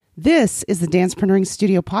This is the Dancepreneuring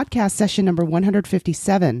Studio podcast session number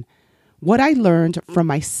 157. What I learned from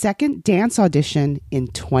my second dance audition in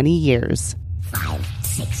 20 years. 5,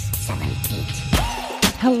 6, 7, 8.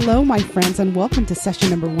 Hello, my friends, and welcome to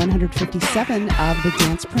session number 157 of the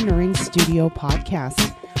Dancepreneuring Studio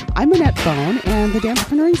podcast. I'm Annette Bone, and the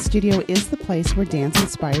Dancepreneuring Studio is the place where dance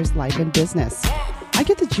inspires life and business. I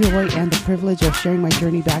get the joy and the privilege of sharing my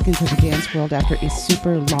journey back into the dance world after a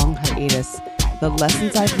super long hiatus. The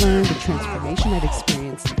lessons I've learned, the transformation I've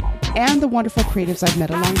experienced, and the wonderful creatives I've met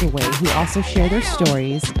along the way who also share their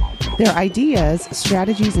stories, their ideas,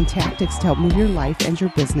 strategies, and tactics to help move your life and your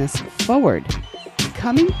business forward.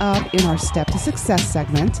 Coming up in our Step to Success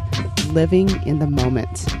segment, Living in the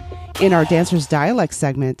Moment. In our Dancer's Dialect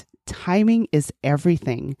segment, Timing is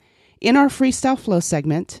Everything. In our Freestyle Flow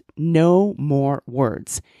segment, No More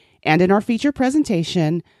Words. And in our feature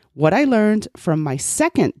presentation, What I Learned from my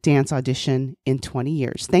second dance audition in 20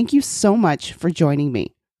 years. Thank you so much for joining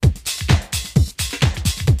me.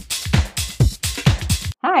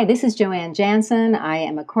 Hi, this is Joanne Jansen. I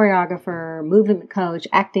am a choreographer, movement coach,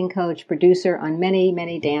 acting coach, producer on many,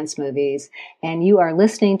 many dance movies. And you are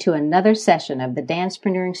listening to another session of the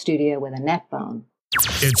Dancepreneuring Studio with Annette Bone.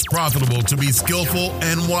 It's profitable to be skillful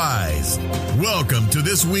and wise. Welcome to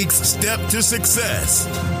this week's Step to Success.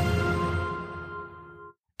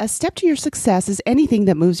 A step to your success is anything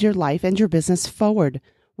that moves your life and your business forward.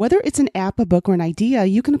 Whether it's an app, a book, or an idea,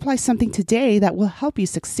 you can apply something today that will help you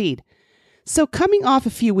succeed. So coming off a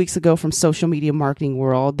few weeks ago from social media marketing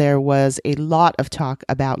world, there was a lot of talk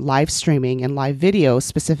about live streaming and live video,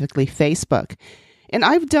 specifically Facebook. And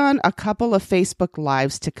I've done a couple of Facebook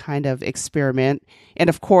Lives to kind of experiment. And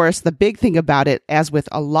of course, the big thing about it, as with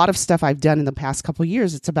a lot of stuff I've done in the past couple of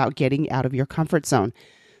years, it's about getting out of your comfort zone.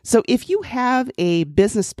 So if you have a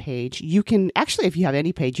business page, you can actually, if you have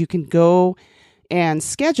any page, you can go and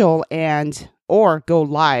schedule or go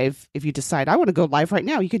live. If you decide, I want to go live right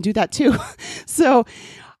now, you can do that too. So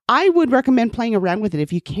I would recommend playing around with it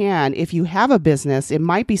if you can. If you have a business, it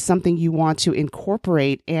might be something you want to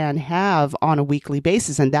incorporate and have on a weekly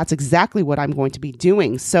basis. And that's exactly what I'm going to be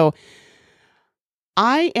doing. So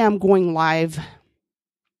I am going live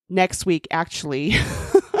next week, actually,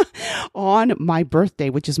 on my birthday,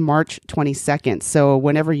 which is March 22nd. So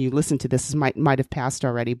whenever you listen to this, might have passed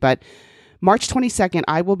already, but March 22nd,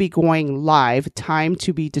 I will be going live, time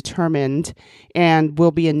to be determined, and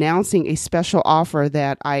will be announcing a special offer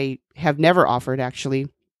that I have never offered actually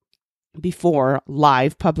before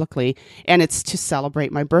live publicly, and it's to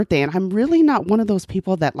celebrate my birthday. And I'm really not one of those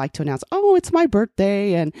people that like to announce, oh, it's my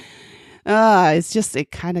birthday, and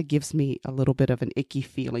it kind of gives me a little bit of an icky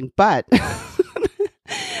feeling, but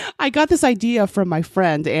I got this idea from my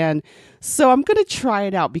friend, and so I'm going to try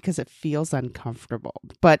it out because it feels uncomfortable.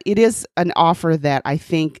 But it is an offer that I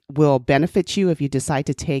think will benefit you if you decide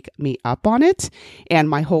to take me up on it. And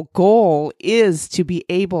my whole goal is to be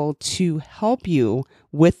able to help you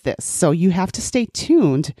with this. So you have to stay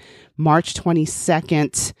tuned. March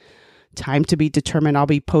 22nd, time to be determined. I'll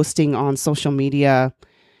be posting on social media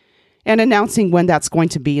and announcing when that's going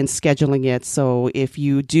to be and scheduling it. So if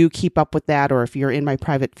you do keep up with that, or if you're in my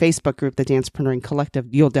private Facebook group, the Dancepreneuring Collective,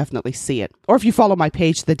 you'll definitely see it. Or if you follow my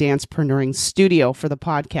page, the Dancepreneuring Studio for the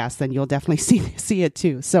podcast, then you'll definitely see it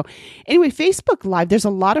too. So anyway, Facebook Live, there's a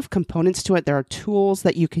lot of components to it. There are tools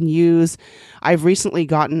that you can use. I've recently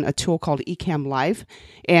gotten a tool called Ecamm Live,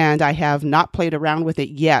 and I have not played around with it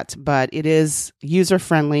yet, but it is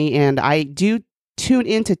user-friendly, and I do tune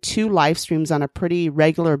into 2 live streams on a pretty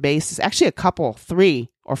regular basis. Actually, a couple,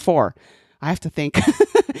 3 or 4. I have to think.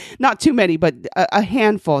 Not too many, but a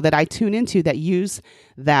handful that I tune into that use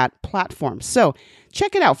that platform. So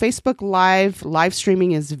check it out. Facebook live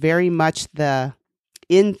streaming is very much the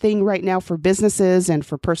in thing right now for businesses and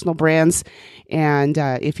for personal brands. And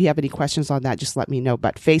if you have any questions on that, just let me know.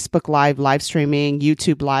 But Facebook live streaming,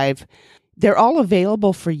 YouTube Live, they're all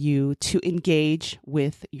available for you to engage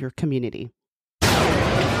with your community.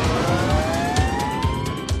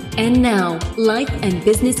 And now, Life and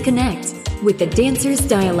Business Connect with the Dancer's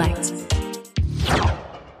Dialect.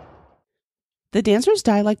 The Dancer's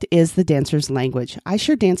Dialect is the dancer's language. I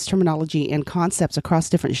share dance terminology and concepts across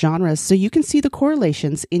different genres so you can see the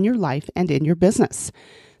correlations in your life and in your business.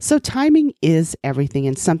 So timing is everything,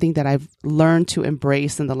 and something that I've learned to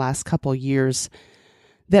embrace in the last couple years,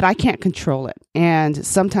 that I can't control it. And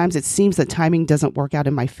sometimes it seems that timing doesn't work out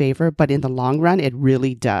in my favor, but in the long run, it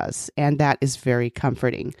really does. And that is very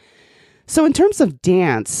comforting. So in terms of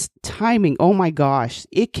dance, timing, oh my gosh,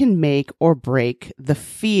 it can make or break the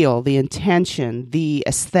feel, the intention, the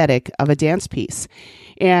aesthetic of a dance piece.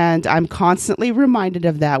 And I'm constantly reminded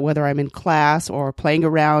of that, whether I'm in class or playing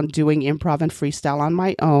around doing improv and freestyle on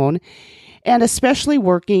my own. And especially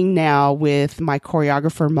working now with my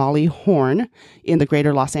choreographer, Molly Horn, in the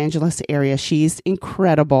greater Los Angeles area. She's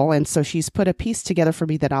incredible. And so she's put a piece together for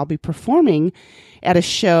me that I'll be performing at a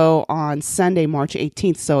show on Sunday, March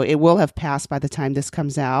 18th. So it will have passed by the time this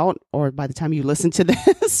comes out or by the time you listen to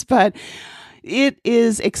this. But it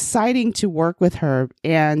is exciting to work with her.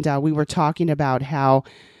 And we were talking about how,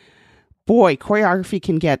 boy, choreography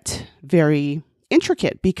can get very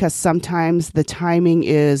intricate because sometimes the timing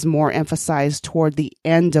is more emphasized toward the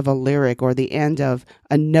end of a lyric or the end of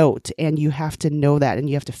a note, and you have to know that and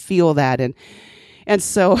you have to feel that, and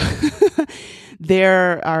so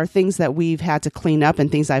there are things that we've had to clean up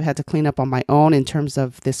and things I've had to clean up on my own in terms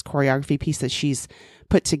of this choreography piece that she's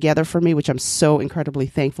put together for me, which I'm so incredibly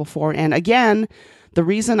thankful for. And again, the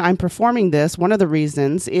reason I'm performing this, one of the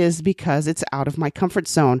reasons, is because it's out of my comfort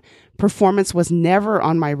zone. Performance was never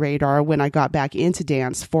on my radar when I got back into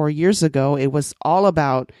dance 4 years ago. It was all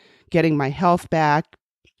about getting my health back,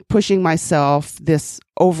 pushing myself, this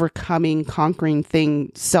overcoming, conquering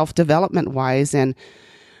thing, self-development wise and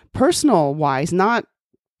personal wise, not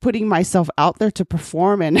putting myself out there to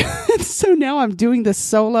perform. And so now I'm doing this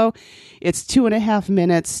solo. It's 2.5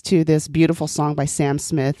 minutes to this beautiful song by Sam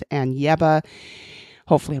Smith and Yeba.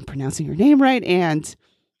 Hopefully I'm pronouncing your name right. And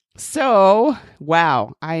so,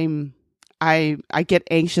 wow, I get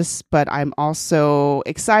anxious, but I'm also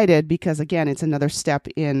excited because, again, it's another step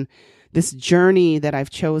in this journey that I've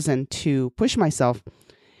chosen to push myself.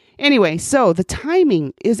 Anyway, so the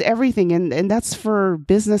timing is everything. And that's for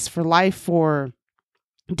business, for life, for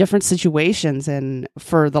different situations. And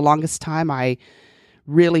for the longest time, I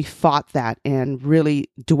really fought that and really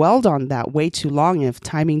dwelled on that way too long. If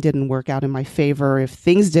timing didn't work out in my favor, if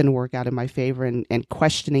things didn't work out in my favor, and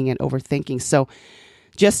questioning and overthinking. So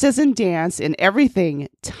just as in dance, in everything,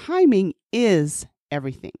 timing is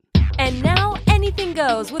everything. And now anything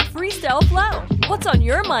goes with Freestyle Flow. What's on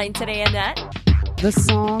your mind today, Annette? The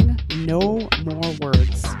song No More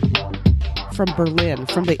Words from Berlin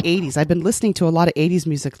from the 80s. I've been listening to a lot of 80s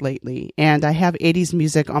music lately, and I have 80s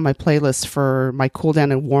music on my playlist for my cool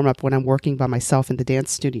down and warm up when I'm working by myself in the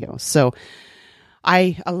dance studio. So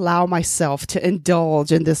I allow myself to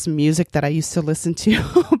indulge in this music that I used to listen to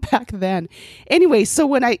back then. Anyway, so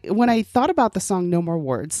when I thought about the song No More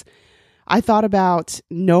Words, I thought about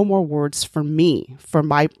no more words for me, for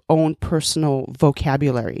my own personal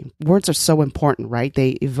vocabulary. Words are so important, right?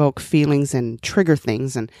 They evoke feelings and trigger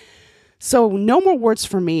things. And so no more words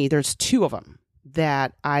for me, there's 2 of them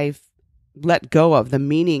that I've let go of the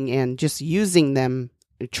meaning and just using them,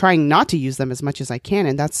 trying not to use them as much as I can.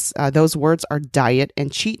 And that's those words are diet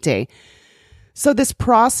and cheat day. So this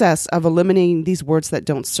process of eliminating these words that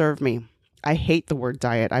don't serve me, I hate the word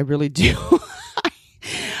diet. I really do.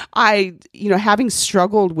 Having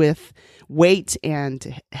struggled with weight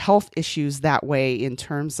and health issues that way in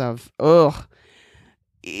terms of,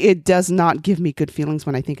 it does not give me good feelings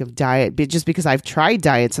when I think of diet, just because I've tried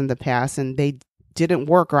diets in the past and they didn't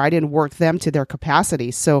work, or I didn't work them to their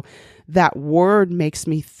capacity. So that word makes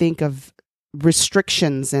me think of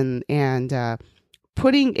restrictions and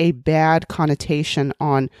putting a bad connotation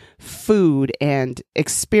on food and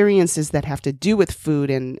experiences that have to do with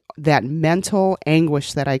food, and that mental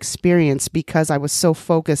anguish that I experienced because I was so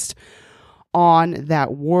focused on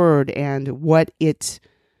that word and what it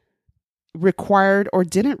required or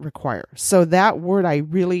didn't require. So that word I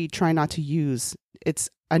really try not to use. It's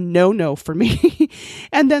a no-no for me.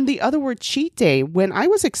 And then the other word, cheat day, when I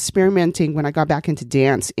was experimenting, when I got back into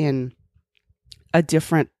dance in a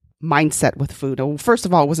different mindset with food. First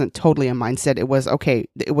of all, it wasn't totally a mindset. It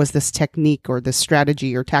was this technique or this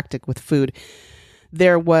strategy or tactic with food.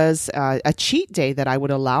 There was a cheat day that I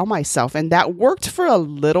would allow myself, and that worked for a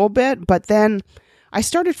little bit, but then I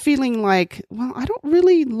started feeling like, well, I don't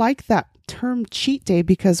really like that term cheat day,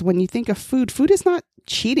 because when you think of food is not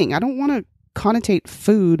cheating. I don't want to connotate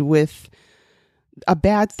food with a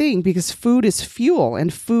bad thing, because food is fuel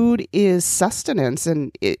and food is sustenance,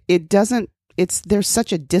 and there's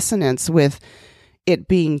such a dissonance with it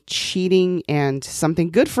being cheating and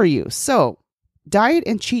something good for you. So diet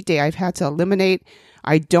and cheat day, I've had to eliminate.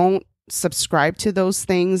 I don't subscribe to those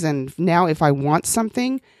things. And now if I want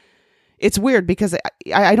something, it's weird because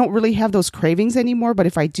I don't really have those cravings anymore. But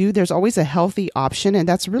if I do, there's always a healthy option, and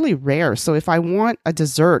that's really rare. So if I want a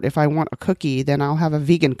dessert, if I want a cookie, then I'll have a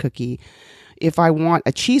vegan cookie. if I want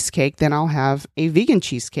a cheesecake, then I'll have a vegan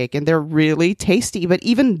cheesecake, and they're really tasty. But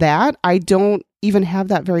even that, I don't even have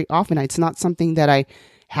that very often. It's not something that I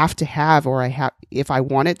have to have, or if I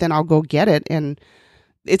want it, then I'll go get it, and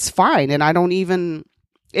it's fine. And I don't even,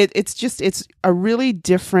 it's a really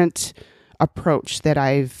different approach that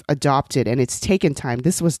I've adopted, and it's taken time.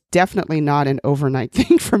 This was definitely not an overnight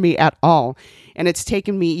thing for me at all. And it's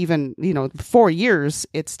taken me even, 4 years,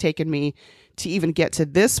 it's taken me to even get to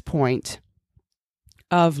this point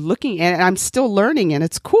of looking, and I'm still learning, and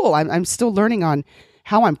it's cool. I'm still learning on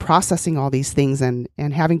how I'm processing all these things and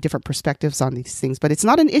having different perspectives on these things. But it's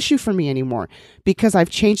not an issue for me anymore because I've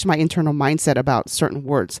changed my internal mindset about certain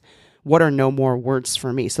words. What are no more words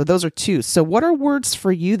for me? So those are two. So what are words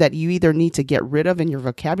for you that you either need to get rid of in your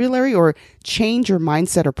vocabulary or change your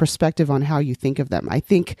mindset or perspective on how you think of them? I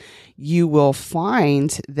think you will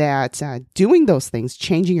find that doing those things,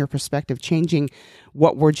 changing your perspective, changing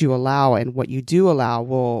what words you allow and what you do allow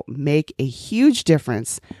will make a huge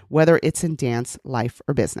difference, whether it's in dance, life,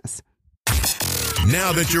 or business.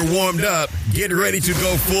 Now that you're warmed up, get ready to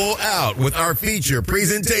go full out with our feature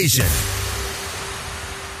presentation.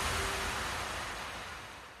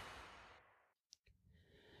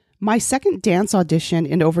 My second dance audition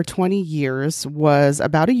in over 20 years was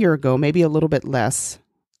about a year ago, maybe a little less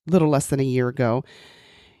than a year ago.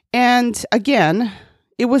 And again,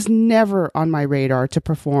 it was never on my radar to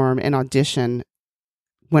perform an audition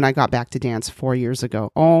when I got back to dance 4 years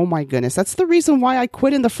ago. Oh my goodness. That's the reason why I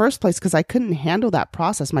quit in the first place, because I couldn't handle that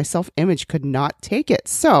process. My self-image could not take it.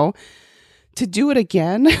 So to do it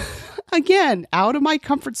again, out of my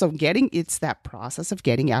comfort zone, it's that process of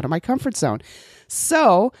getting out of my comfort zone.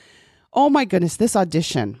 So, oh my goodness, this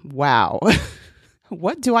audition, wow.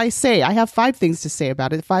 What do I say? I have 5 things to say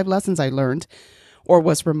about it, 5 lessons I learned or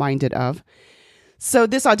was reminded of. So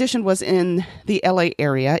this audition was in the LA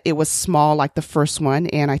area. It was small like the first one.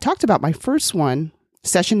 And I talked about my first one,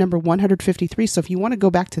 session number 153. So if you want to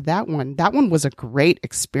go back to that one was a great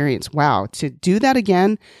experience. Wow. To do that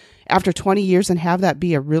again after 20 years and have that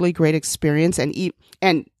be a really great experience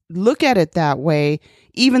and look at it that way,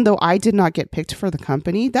 even though I did not get picked for the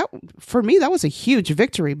company, that for me, that was a huge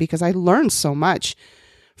victory because I learned so much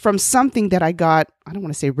from something that I got, I don't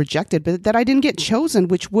want to say rejected, but that I didn't get chosen,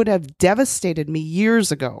 which would have devastated me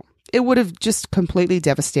years ago. It would have just completely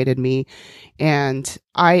devastated me. And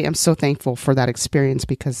I am so thankful for that experience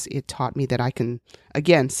because it taught me that I can,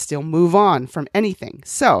 again, still move on from anything.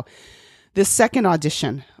 So this second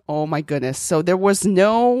audition, oh my goodness. So there was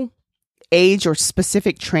no age or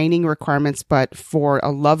specific training requirements, but for a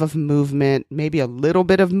love of movement, maybe a little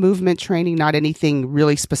bit of movement training, not anything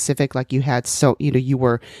really specific like you had. So, you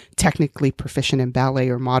were technically proficient in ballet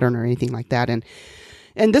or modern or anything like that. And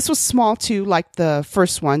this was small too, like the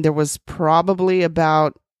first one. There was probably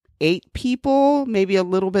about 8 people, maybe a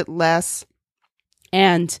little bit less.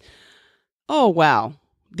 And, oh, wow.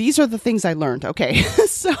 These are the things I learned. Okay.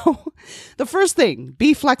 So the first thing,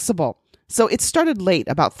 be flexible. So it started late,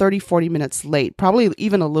 about 30, 40 minutes late, probably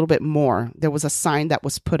even a little bit more. There was a sign that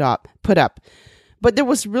was put up, but there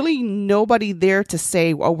was really nobody there to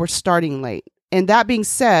say, oh, we're starting late. And that being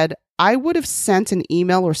said, I would have sent an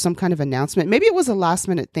email or some kind of announcement. Maybe it was a last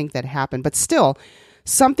minute thing that happened, but still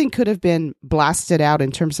something could have been blasted out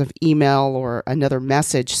in terms of email or another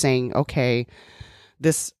message saying, okay,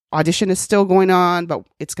 this audition is still going on, but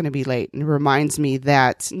it's going to be late. And it reminds me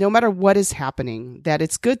that no matter what is happening, that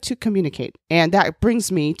it's good to communicate. And that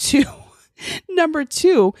brings me to number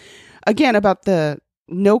 2, again, about the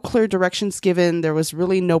no clear directions given. There was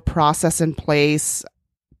really no process in place.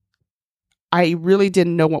 I really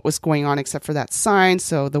didn't know what was going on except for that sign.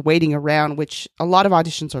 So the waiting around, which a lot of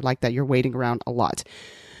auditions are like that. You're waiting around a lot.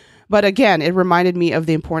 But again, it reminded me of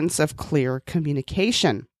the importance of clear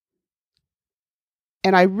communication.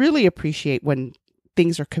 And I really appreciate when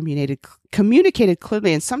things are communicated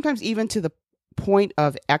clearly, and sometimes even to the point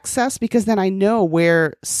of excess, because then I know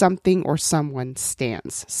where something or someone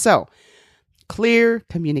stands. So, clear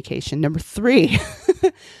communication. Number 3,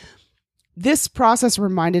 this process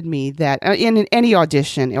reminded me that in any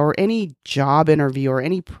audition or any job interview or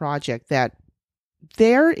any project, that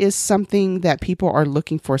there is something that people are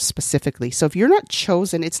looking for specifically. So if you're not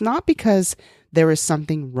chosen, it's not because there is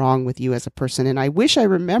something wrong with you as a person. And I wish I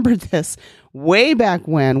remembered this way back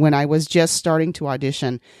when I was just starting to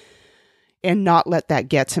audition and not let that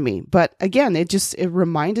get to me. But again, it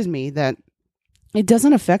reminded me that it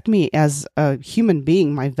doesn't affect me as a human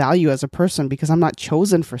being, my value as a person, because I'm not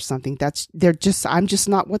chosen for something. I'm just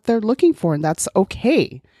not what they're looking for. And that's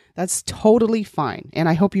okay. That's totally fine. And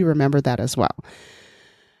I hope you remember that as well.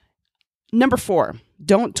 Number 4,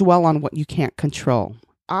 don't dwell on what you can't control.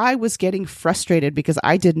 I was getting frustrated because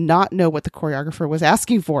I did not know what the choreographer was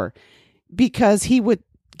asking for, because he would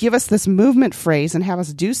give us this movement phrase and have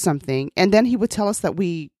us do something. And then he would tell us that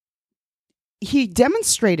he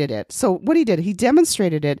demonstrated it. So what he did, he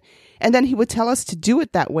demonstrated it, and then he would tell us to do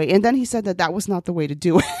it that way. And then he said that that was not the way to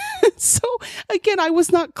do it. So again, I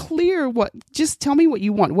was not clear. Just tell me what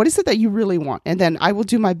you want. What is it that you really want? And then I will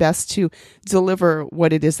do my best to deliver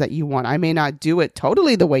what it is that you want. I may not do it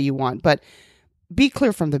totally the way you want, but be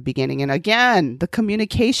clear from the beginning. And again, the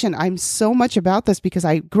communication, I'm so much about this because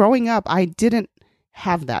growing up, I didn't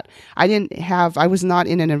have that. I was not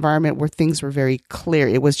in an environment where things were very clear.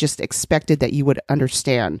 It was just expected that you would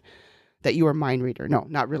understand, that you were a mind reader. No,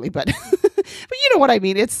 not really, but but you know what I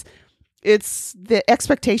mean. It's the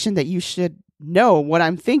expectation that you should know what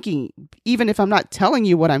I'm thinking, even if I'm not telling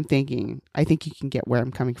you what I'm thinking. I think you can get where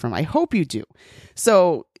I'm coming from. I hope you do.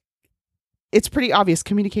 So it's pretty obvious.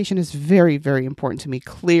 Communication is very, very important to me.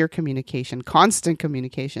 Clear communication, constant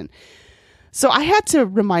communication. So I had to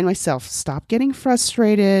remind myself, stop getting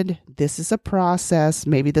frustrated. This is a process.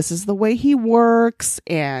 Maybe this is the way he works.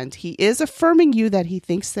 And he is affirming you that he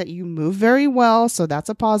thinks that you move very well. So that's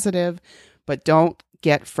a positive. But don't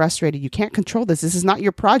get frustrated. You can't control this. This is not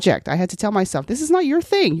your project. I had to tell myself, this is not your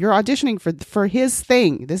thing. You're auditioning for his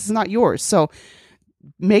thing. This is not yours. So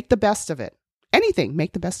make the best of it. Anything.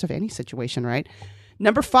 Make the best of any situation, right?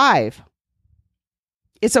 Number 5.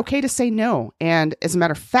 It's okay to say no. And as a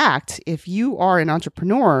matter of fact, if you are an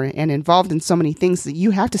entrepreneur and involved in so many things, that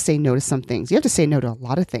you have to say no to some things. You have to say no to a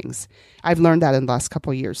lot of things. I've learned that in the last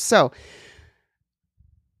couple of years. So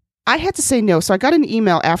I had to say no. So I got an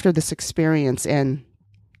email after this experience, and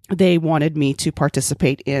they wanted me to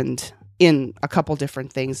participate in a couple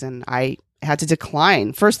different things, and I had to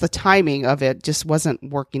decline. First, the timing of it just wasn't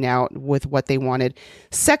working out with what they wanted.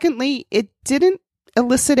 Secondly, it didn't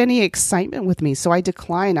elicit any excitement with me, so I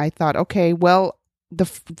declined. I thought, okay, well,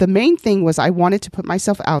 the main thing was I wanted to put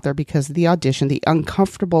myself out there because of the audition, the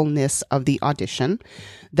uncomfortableness of the audition.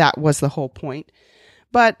 That was the whole point.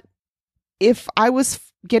 But if I was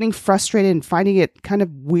getting frustrated and finding it kind of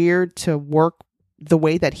weird to work the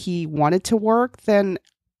way that he wanted to work, then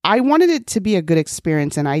I wanted it to be a good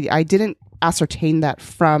experience, and I didn't ascertain that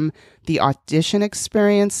from the audition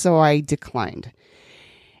experience, so I declined.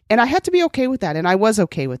 And I had to be okay with that, and I was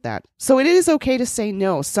okay with that. So it is okay to say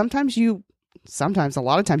no. Sometimes, a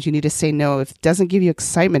lot of times you need to say no if it doesn't give you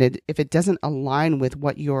excitement, if it doesn't align with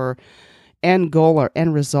what your end goal or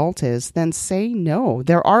end result is, then say no.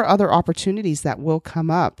 There are other opportunities that will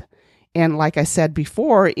come up. And like I said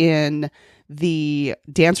before, in the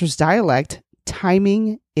dancer's dialect,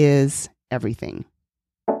 timing is everything.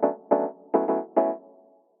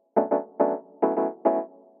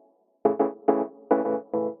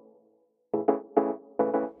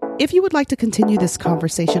 If you would like to continue this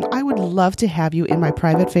conversation, I would love to have you in my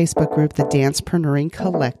private Facebook group, the Dancepreneuring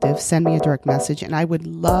Collective. Send me a direct message, and I would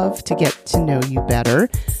love to get to know you better.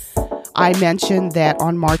 I mentioned that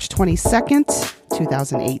on March 22nd,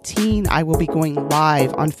 2018, I will be going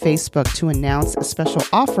live on Facebook to announce a special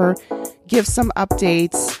offer, give some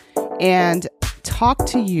updates, and talk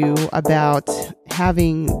to you about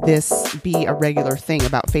having this be a regular thing,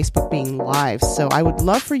 about Facebook being live. So I would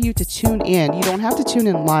love for you to tune in. You don't have to tune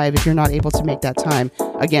in live if you're not able to make that time.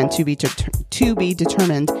 Again, to be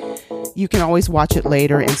determined. You can always watch it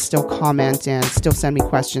later and still comment and still send me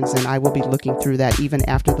questions, and I will be looking through that even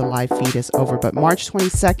after the live feed is over. But March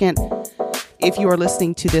 22nd, if you are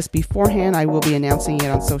listening to this beforehand, I will be announcing it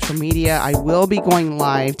on social media. I will be going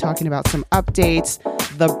live, talking about some updates,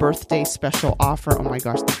 the birthday special offer. Oh my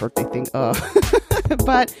gosh, the birthday thing.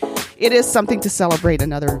 But it is something to celebrate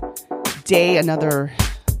another day, another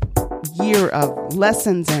year of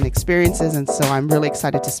lessons and experiences. And so I'm really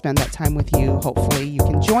excited to spend that time with you. Hopefully you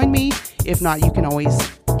can join me. If not, you can always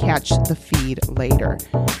catch the feed later.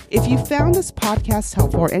 If you found this podcast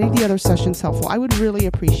helpful or any of the other sessions helpful, I would really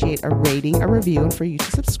appreciate a rating, a review, and for you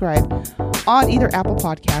to subscribe on either Apple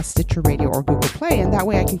Podcasts, Stitcher Radio, or Google Play. And that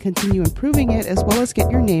way I can continue improving it, as well as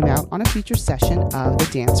get your name out on a future session of the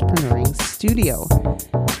Dancepreneuring Studio.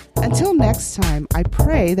 Until next time, I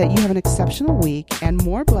pray that you have an exceptional week and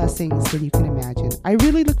more blessings than you can imagine. I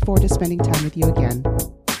really look forward to spending time with you again.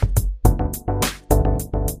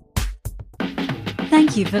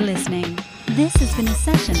 Thank you for listening. This has been a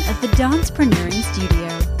session of the Dancepreneuring Studio.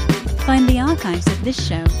 Find the archives of this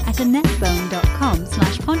show at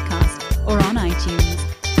annetbone.com/podcast or on iTunes.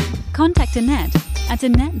 Contact Annette at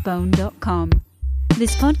annetbone.com.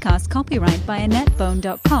 This podcast copyright by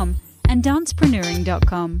annetbone.com and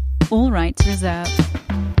dancepreneuring.com. All rights reserved.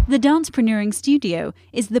 The Dancepreneuring Studio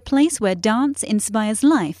is the place where dance inspires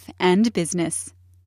life and business.